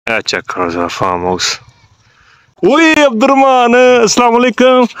Check करो farm house. ओए अब्दुल रहमान अस्सलाम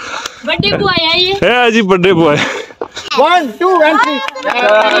वालेकुम। बर्थडे बॉय है ये। है जी birthday boy. 1 2 and 3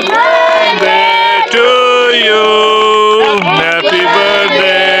 to you happy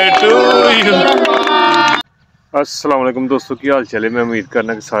birthday to you. अस्सलाम वालेकुम दोस्तों, की हाल चाल है? मैं उम्मीद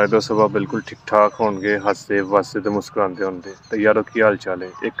करना कि सारे दोस्त सब बिल्कुल ठीक ठाक होंगे, हंसते वसते तो मुस्कुराते होंगे। तो यारो की हाल चाल है?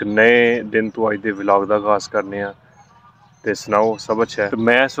 एक नए दिन तो अज के व्लॉग का आगाज़ करने ते सुनाओ सब अच्छा है। तो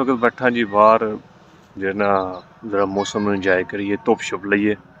मैं इस वक्त बैठा जी बाहर जरा मौसम इंजॉय करिए, धुप शुप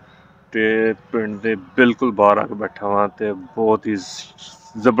लईए ते पिंड दे बिल्कुल बाहर आके बैठा वहाँ ते बहुत ही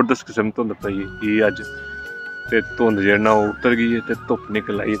जबरदस्त किस्म धुंध पई ही अज ते धुंध जो उतर गई है ते धुप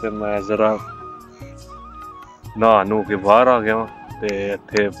निकल आई। तो मैं ज़रा नहा नू के बाहर आ गया वहाँ ते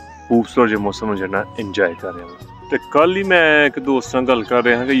इत्थे खूबसूरत जो मौसम जो इंजॉय कर रहा हूँ। तो कल ही मैं एक दोस्त नाल गल कर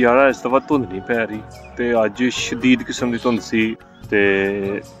रहा कि यार इस दफा धुंध नहीं पै रही ते अज शदीद किस्म की धुंध सी ते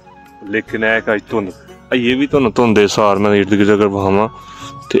लेकिन अज धुंध ये भी धुंध दे सार मैं इर्द गिर्द अगर बहावां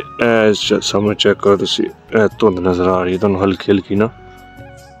तो समझ चेक करो तुसी धुंध नज़र आ रही है, तुहानूं हल्की हल्की ना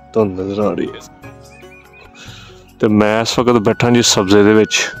धुंध नज़र आ रही है। तो मैं इस वक्त बैठा जी सब्जे दे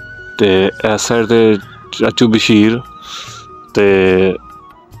विच ते इस साइड ते चाचू बशीर ते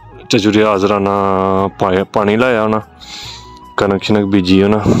चाचू रियाज राना पानी लाया होना, कनक शनक बीजी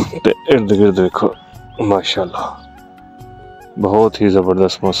होना ते इर्द गिर्द देखो माशाल्लाह बहुत ही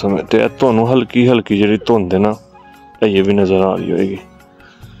ज़बरदस्त मौसम है। तो तुहानूं हल्की हल्की जी धुंध है ना ये भी नज़र आ रही होगी।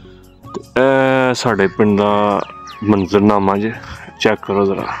 तो साढ़े पिंड का मंजरनामा जे चेक करो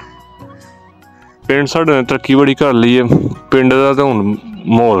ज़रा। पिंड साढ़े ने तरक्की बड़ी कर ली है, पिंड का तो हुण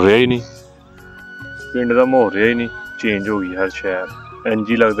माहौल रहा ही नहीं, पिंड का माहौल रहा ही नहीं, चेंज हो गई हर शहर। इंज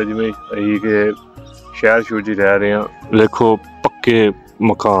ही लगता जिवें असीं कि शहर शूर च रह रहे हैं। देखो पक्के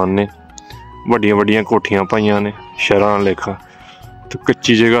मकान ने, वड्डियां वड्डियां कोठियां पाइयां ने शहरां लेखा, तो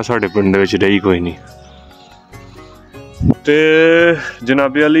कच्ची जगह साढ़े पिंड विच रही कोई नहीं। तो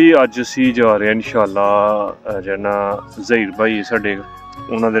जनाबे अली अज असीं जा रहे हैं इंशाअल्लाह जना ज़हीर भाई साढ़े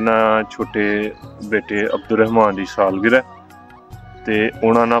उन्होंने ना छोटे बेटे अब्दुल रहमान की सालगिरह तो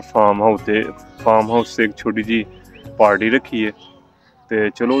उन्होंने फार्म हाउस से एक छोटी जी पार्टी रखी है। तो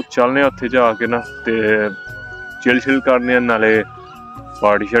चलो चलने उत्थे जाके ना तो चिल छिल करने नाले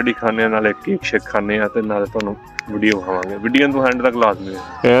पार्टी शार्टी खाने नाले केक शेक खाने तो नाले तुहानूं वीडियो विखावांगे, वीडियो तो हैंड तक लाजमी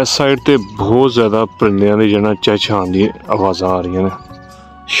है। इस साइड ते बहुत ज़्यादा परिंदियां दी जना चहचहान दी आवाज़ां आ रही हैं,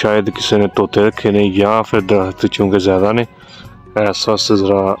 शायद किसी ने तोते रखे ने या फिर दरख्त चूंकि ज़्यादा ने ऐसा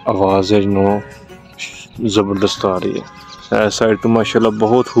ज़रा आवाज़ है जो ज़बरदस्त आ रही है। इस साइड तो माशाल्लाह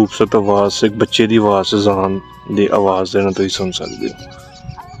बहुत खूबसूरत आवाज़, एक बच्चे की आवाज़ जहान की आवाज़ देना तुम सुन सकते हो।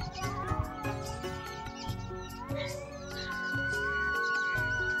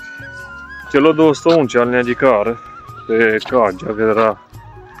 चलो दोस्तों हुण चलने जी घर, तो घर जाके जरा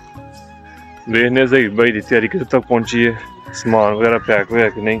देखने ज़हीर भाई की तैयारी कितने तक पहुंची है, समान वगैरह पैक होया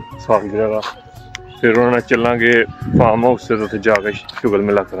कि नहीं सालगिरह का। फिर उन्होंने चलांगे फार्म हाउस से, तो उत्थे जाके शुगल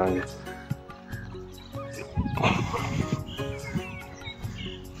मिला करांगे।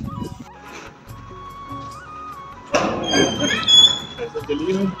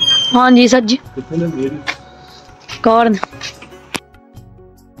 हाँ जी सर जी कौन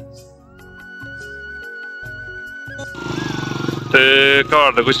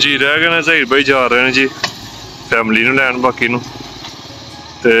घर तो कुछ जी रह गए ने, ज़हीर भाई जा रहे हैं जी फैमिली नूं लैन बाकी नूं।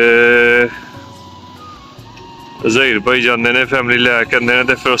 ते ज़हीर भाई जाते ने फैमिली लैके आते हैं,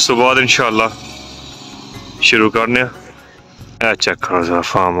 तो फिर उस तो बाद इंशाअल्लाह शुरू करने। चेक करो ज़रा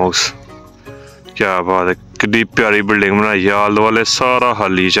फार्म हाउस, क्या बात है, कितनी प्यारी बिल्डिंग बनाई है, आले दुआले सारा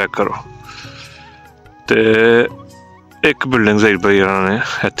हाली चेक करो। तो एक बिल्डिंग ज़हीर भाई ने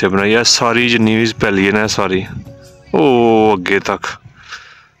इत्थे बनाई है, सारी जिन्नी भी पैली ने सारी ओ अगे तक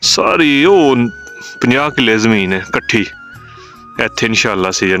सारी ओ 50 किले जमीन है कट्ठी। इत्थे इंशाअल्लाह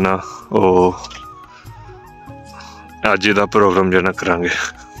असीं जना ओ अज दा प्रोग्राम जना करांगे।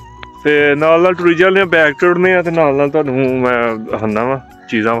 ते नाल नाल टुरी जाने बैग टुरने ते नाल नाल तुहानूं मैं हन्ना वा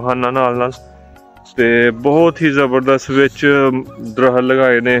चीज़ां वखाना नाल नाल। ते बहुत ही ज़बरदस्त विच दरख्त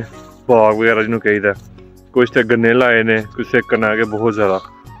लगाए ने, बाग वगैरह जिन्होंने कहीदा, कुछ तो गन्ने लाए ने, कुछ कन्नै के बहुत ज़्यादा।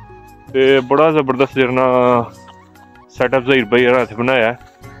 तो बड़ा ज़बरदस्त जना सैटअप ज़हीर भाई इत्थे बनाया।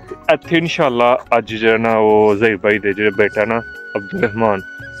 इत्थे इंशाअल्लाह अज जो ना वो ज़हीर भाई दे जो बेटा ना अब्दुल रहमान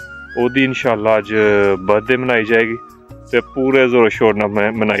ओदी इंशाअल्लाह अज बर्थडे मनाई जाएगी, तो पूरे जोर शोर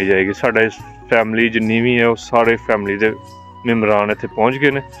नाल मनाई जाएगी। साढ़े फैमिली जिन्नी भी है वो सारे फैमिली के मैंबरान इत्थे पहुँच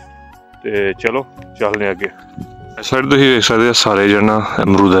गए ने। तो चलो चलने अगे। साइड तुसीं देख सकते सारे जो ना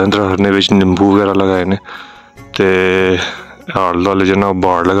अमरूदा दे दरख्त ने, विच नींबू वगैरह लगाए ने, तो आले दुआले जो ना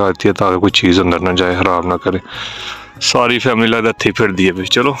बाड़ लगा दी है ताकि कोई चीज़ अंदर ना जाए, खराब ना करे। सारी फैमिली लगता इत्थे फिर दी है।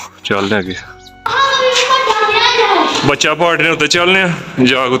 चलो चलने अगे बच्चा पार्टी ने उत्ते चलने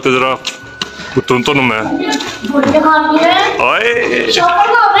जाग उत्ते जरा उत्तों तो मैं आए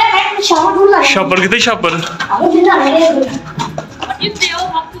छापर कितने छापर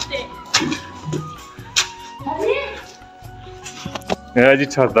जी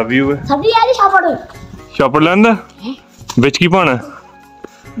छत का व्यू है छापर लैंदा बिच की पाना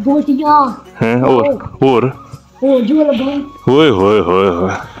है और होए होए होए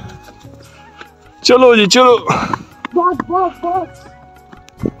होए चलो जी चलो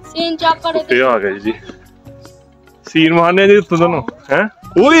ये आ गए जी सीन मारने जी उत्तों दोनों हैं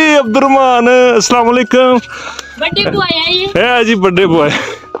ओए अब्दुल रहमान अस्सलाम वालेकुम बर्थडे बॉय है ये है जी बर्थडे बॉय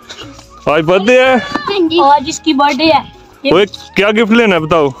आज बर्थडे है आज इसकी बर्थडे है। ओए क्या गिफ्ट लेना है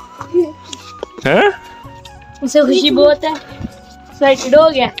बताओ हैं उसे खुशी बहुत है एक्साइटेड हो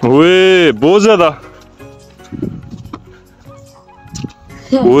गया ओए बहुत ज्यादा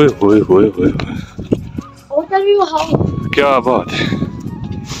ओए ओए ओए ओए होटल भी वहां क्या बात है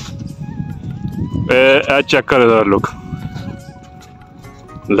ए चेक कर इधर लोग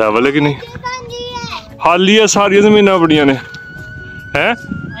लेवल है कि नहीं हाली है सारी जमीना बड़िया ने हैं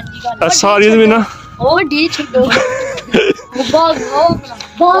सारी जमीना ओ डी छोड़ो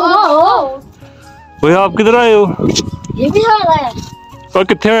ओए आप किधर आए हो ये भी हाल है और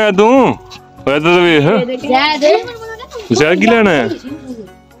किथे आया तू इधर देख ज़्यादा की लेना है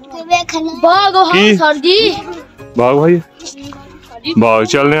बाग हां सर जी बाग भाई बाग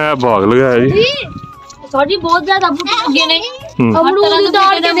चलने आया बाग लगाया जी सर जी बहुत ज्यादा बूटे लगे ने अमरूद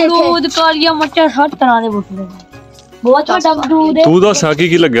अमरूद कालिया मटर हर तरह के बूटे बहुत बड़ा अमरूद है तू दस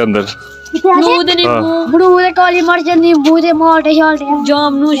की लगे अंदर अमरूद अमरूद काली मिर्च नींबू दे माल्टे शाल्टे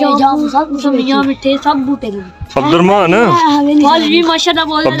जामनू जाम सब सब्जियां मिठे सब बूटे ने अब्दुल रहमान आज भी माशाल्लाह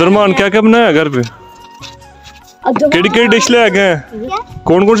बोल अब्दुल रहमान क्या क्या बनाया घर पे केड़ी डिश ले आए हैं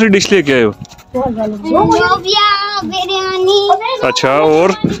कौन कौन सी डिश लेके आए हो बिरयानी अच्छा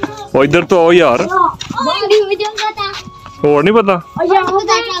और इधर तो आओ यार और नहीं पता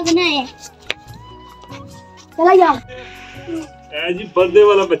चला यार ए जी बर्थडे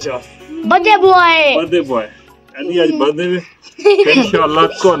वाला बच्चा बर्थडे बॉय एनी आज बर्थडे में इंशाल्लाह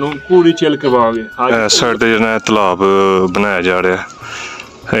ਤੁਹਾਨੂੰ पूरी चिल करवाओगे आज साइड ते जना तालाब बनाया जा रहा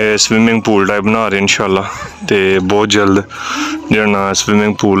है स्विमिंग पूल टाइप बना रहे इंशाल्लाह ते बहुत जल्द जना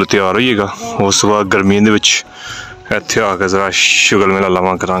स्विमिंग पूल तैयार होइएगा उस बाद गर्मियों दे विच इत्थे आके जरा शुगल मेला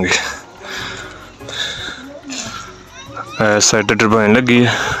लावां करांगे साइड टरबाइन लगी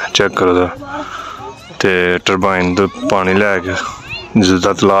है चेक करो जरा ते टरबाइन तो पानी लैके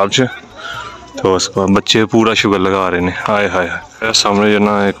जिसदा तालाब च तो उस बाद बच्चे पूरा शुगर लगा रहे हैं हाय हाय सामने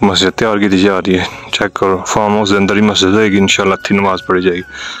जना एक मस्जिद तैयार की जा रही है चेक करो फार्म हाउस के अंदर ही मस्जिद होगी इंशाल्लाह इत्थे नमाज पढ़ी जाएगी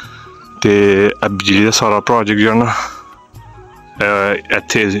तो बिजली का सारा प्रोजेक्ट जो ना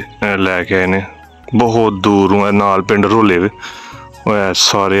इत्थे लैके आए ने बहुत दूरों नाल पिंड रोले वे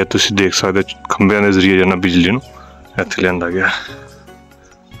सारे तुसीं देख सकते खंभे के जरिए जना बिजली नूं इत्थे लिआंदा गया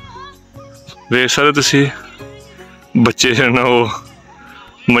देख सकते तुसीं बच्चे जो ना वो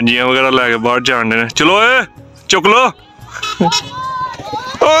मंजियां वगैरह लैके बाहर जाने ने चलो ए चुक लो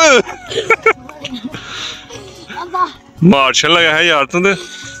मार्शल लगा है यार तू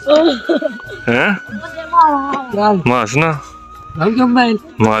हैं मास ना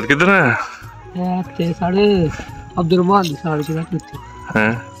मार किधर है साढ़े अब्दुल रहमान साढ़े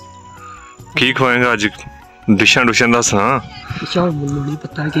हैं की खवाएगा आज डिशां डुशां दस ना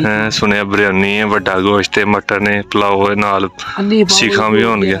सुनिया बिरयानी है बड़ा गोश्त है मटर ने पुलाव है नाल सीखा भी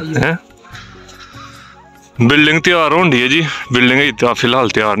होंगे हैं बिल्डिंग तैयार होंदी है जी बिल्डिंग फिलहाल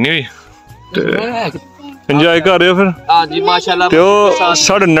तैयार नहीं हुई एंजॉय कर रहे हो फिर हां जी माशाल्लाह ते ओ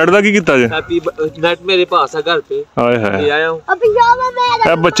साडे नेट दा की कीता जे नेट मेरे पास है घर पे हाय हाय आया हूं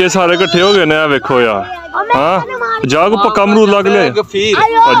ए बच्चे सारे इकट्ठे हो गए ने देखो यार हां जाग पक्का अमरूद लग ले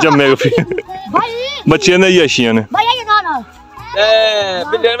जम्मे गफीर बच्चे ने यशियां ने ए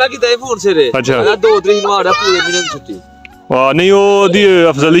बिल्डिंग की तय फोन से रे अच्छा 2 तरीक ਨੂੰ ਆੜਾ पूरे महीने की छुट्टी वाह नहीं वो दी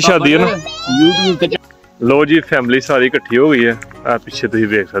अफजल की शादी है ना YouTube पे लो जी फैमिली सारी इकट्ठी हो गई है आ पीछे तुम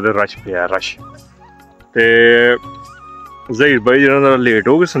देख सकते रश पिया रश ते ज़हीर भाई जरा लेट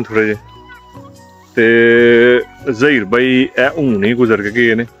हो गए सन थोड़े जे ते ज़हीर भाई ए हून ही गुजर के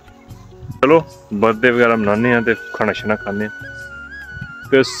गए ने चलो बर्थडे वगैरह मनाने हैं ते खाना शाना खाने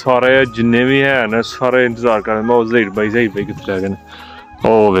ते सारे जिन्ने भी है ना सारे इंतजार कर रहे ज़हीर भाई कितने रह गए ओ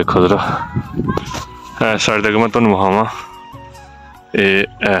वेखो जरा है साइड तक मैं तुहानू विखावां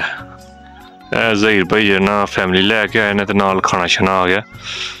ज़हीर भाई है ना फैमिली लैके आए ने ते नाल खाना शाना आ गया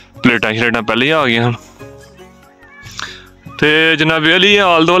प्लेटां शलेटां पहले ही आ गई हैं ते जनाबे अली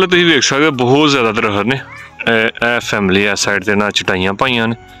आल दुआले तुसीं वेख सकदे बहुत ज़्यादा दरख्त ने फैमिली इस साइड से ना चटाइयां पाइयां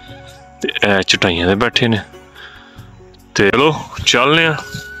ने ते चटाइयां दे बैठे ने ते चलो चलने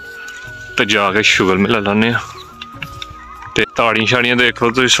ते जाके शुगर मेला लाने ते ताड़ियां शाड़ियां देखो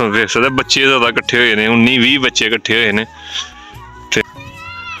तुम देख सकते बच्चे ज़्यादा कट्ठे होए ने 19-20 बच्चे कट्ठे होए ने ते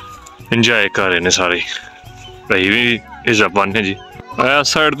इंजॉय कर रहे ने सारे भाई भी हिस्सा पाने जी इस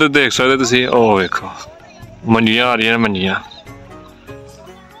साइड ते देख सकते तुसी ओ वेखो मंजियां आ रही ने मंजियां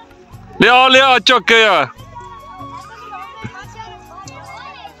लिया चुक के यार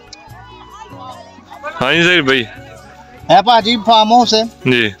हाँ जी सही भाई है भाजी फार्म हाउस है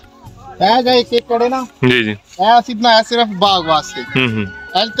जी एक एकड़ है ना जी असि बनाया सिर्फ बाग वास्ते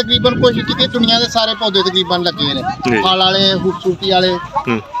तकरीबन कोशिश की दुनिया के सारे पौधे तकरीबन लगे ने फल वाले खूबसूरती वाले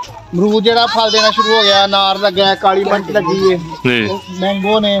मरूद जेड़ा फल देना शुरू हो गया अनार लगा है काली मिर्च लगी है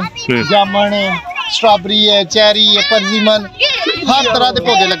मैंगो ने जामुन है स्ट्रॉबेरी है चेरी है परजीमन हर तरह के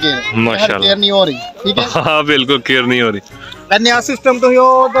पौधे लगे हैं माशाल्लाह केयर नहीं हो रही ठीक है हाँ बिल्कुल केयर नहीं हो रही नया सिस्टम तो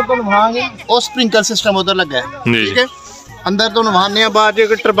उधर तो नवांगे और स्प्रिंकल सिस्टम उधर लगा है ठीक है अंदर तो नवाने बाद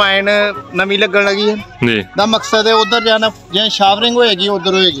जो टरबाइन नवी लगन लगी है दा मकसद है उधर जाना जो शावरिंग होएगी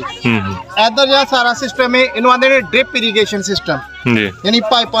उधर होएगी इधर जो सारा सिस्टम है इन्हों आंदे ने ड्रिप इरीगेशन सिस्टम यानी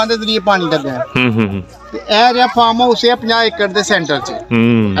पाइपां दे जरिए पानी लगा है ए फार्म हाउस है 50 एकड़ दे सेंटर च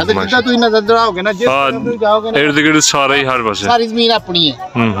जिद्दां तुसीं नजर दौड़ाओगे ना जिस तरफ जाओगे ना इर्द गिर्द सारा ही हर पासे सारी जमीन अपनी है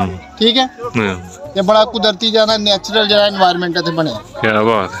ठीक है ये बड़ा कुदरती जाना नेचुरल जरा एनवायरनमेंट है बने क्या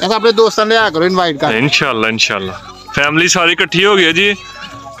बात है ऐसा अपने दोस्तों ले आ करो इनवाइट कर इंशाल्लाह फैमिली सारी इकट्ठी हो गई जी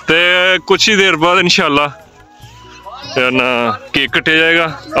ते कुछ ही देर बाद इंशाल्लाह ना केक कटे जाएगा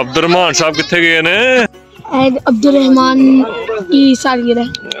अब्दुल रहमान साहब कितने गए ने अब्दुल रहमान की सालगिरह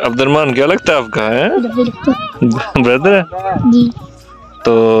अब्दुल रहमान क्या लगता है आपका है ब्रदर है जी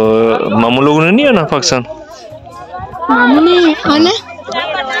तो मामू लोगों ने नहीं आना पाकिस्तान मामू ने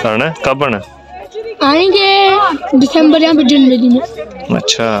आना कब आना आएंगे दिसंबर या फिर जनवरी में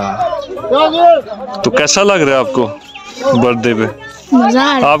अच्छा तो कैसा लग रहा है आपको बर्थडे पे मजा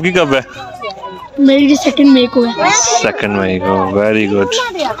आ रहा है आपकी कब है मेरी 2 मई को है 2 मई को वेरी गुड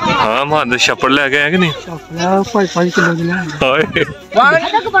हाँ मान छप्पड़ ले गए हैं कि नहीं 5 किलो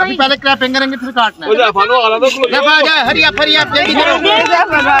अभी पहले क्रैपिंग करेंगे फिर काटना है हरी आप जल्दी करो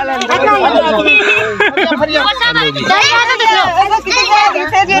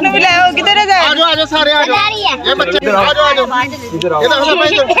आजो सारे आजो ये बच्चे आजो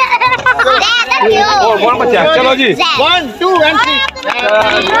और कौन बच्चा चलो जी 1 2 and 3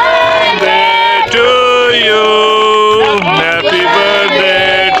 to you happy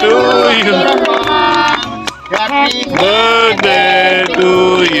birthday to you happy birthday to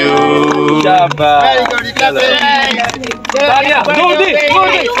you very good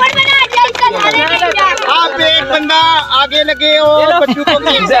आप एक बंदा आगे लगे हो बच्चों को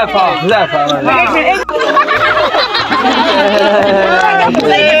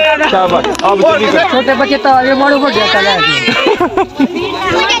छोटे बच्चे तो आगे मोड़ पर जाता है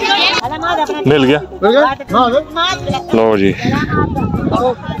मिल गया लो जी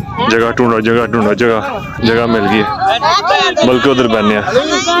जगह ढूंढो जगह मिल गई बल्कि उधर बहने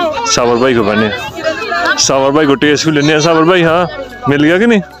सावर भाई को बहने सावर भाई को टेस्ट भी लेने सावर भाई हाँ मिल गया कि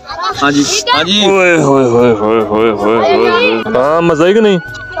नहीं हाँ जी ओए हाँ मजा ही कि नहीं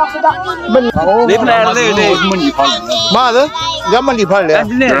बाद जब मंडी फड़ लिया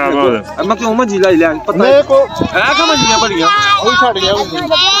मैं क्यों मंजी लाई लिया पता मेरे को है का मंजियां बढ़िया वही छड़ गया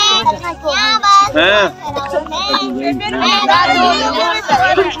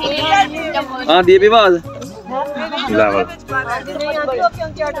हां दिए भी बात लेवल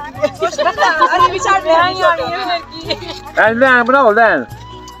बनाओ लैन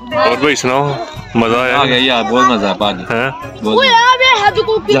और भाई सुनाओ मजा आया आ गया यार बहुत मजा पाजी हैं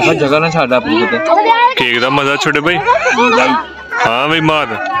जगह ना छाड़ा अपनी को केक दा मजा छोटे भाई हाँ भाई मार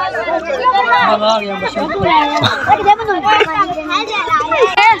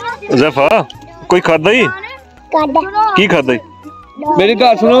जफा कोई खादा ही की खादा ही मेरी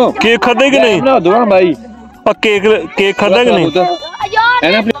बात सुनो केक खादा ही कि नहीं बना दो भाई केक खादा कि नहीं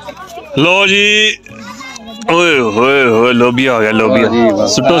लो जी ओए होए लोबिया आ गया लोबिया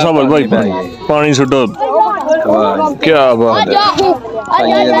सुटो साबर भाई पानी सुटो क्या बात है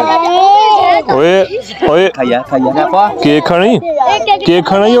ओए केक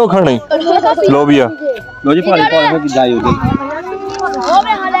खानी वो खानी लोबिया लो जी पानी की जाई होगी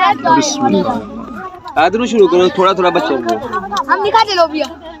आदरू शुरू करो थोड़ा बच्चों को हम नहीं खाते लोबिया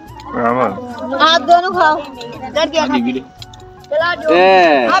आप दोनों खाओ डर गया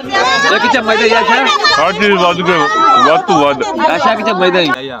एक चम्मच दे यार हर चीज वाद तू वाद आशा की चम्मच दे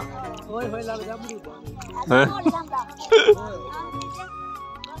यार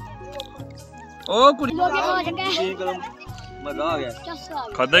ओ कुड़ी मजा आ गया।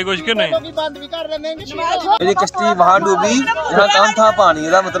 खादा ही कुछ के नहीं? मेरी कश्ती वहां डूबी जहाँ कम था पानी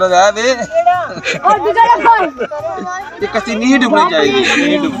का मतलब है वे ये कश्ती नहीं डूबनी चाहिए,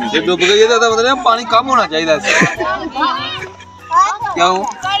 नहीं डूबनी। जब डूब गई तो मतलब पानी कम होना चाहिए। क्यों?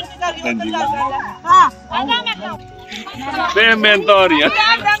 मैं तो आ रही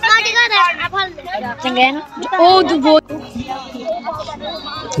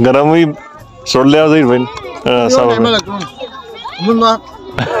गरम हुई छोड़ लिया सही भाई।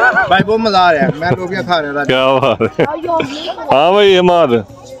 भाई बहुत मजा आ रहा है, मैं टोपियां खा रहा हूं। क्या बात है। हाँ भाई हमार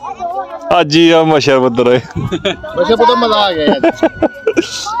आज ही मशर बदर है। वैसे तो मजा आ गया यार,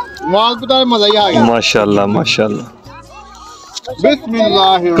 वहां तो मजा ही आ गया। माशाल्लाह माशाल्लाह।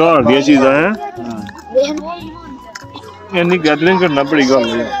 बिस्मिल्लाह घर दी चीज़ां हैं, इन्नी गैदरिंग करना बड़ी गल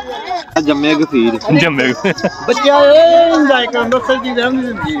है। जम्मे गफीर जम्मे बच्चे एंजॉय करन दो, सही चीज़ है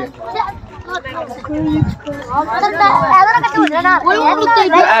जिंदगी है।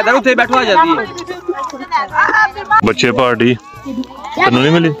 इधर उठे बैठो आ जाती है बच्चे पार्टी तेन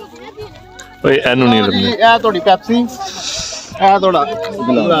नहीं मिली भाई, एनू नहीं लभनी। ए थोड़ी पेप्सी, ए थोड़ा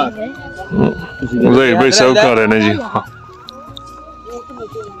गिलास उधर भाई सब खा रहे हैं जी। हाँ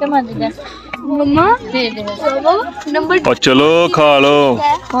मम्मा दे दे नंबर और चलो खा लो।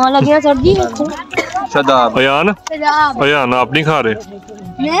 हाँ लगे सर जी। शदाब अयान अयान आप नहीं खा रहे?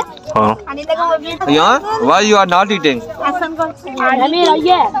 मैं हाँ यार why you are not eating? मेरा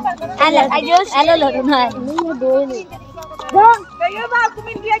ये आई जस्ट ना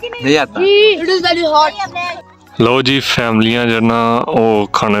नहीं आता। It is very hot. लो जी फैमिलियां जरना वो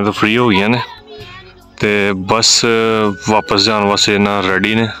खाने तो फ्री हो गई ने ते बस वापस जाने वास्ते ना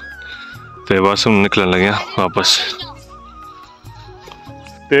रेडी ने ते बस हम निकलन लगे वापस।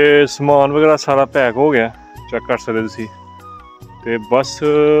 ते समान वगैरह सारा पैक हो गया, चेक कर सकते तुसी। ते बस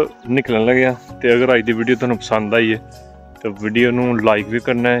निकलन लगे ते अगर अज दी वीडियो तुहानू पसंद आई है तो वीडियो नू लाइक भी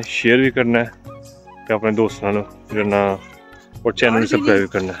करना है, शेयर भी करना है ते अपने दोस्तों नाल जरना और चैनल सब्सक्राइब भी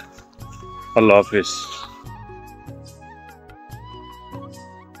करना है। अल्लाह हाफिज़।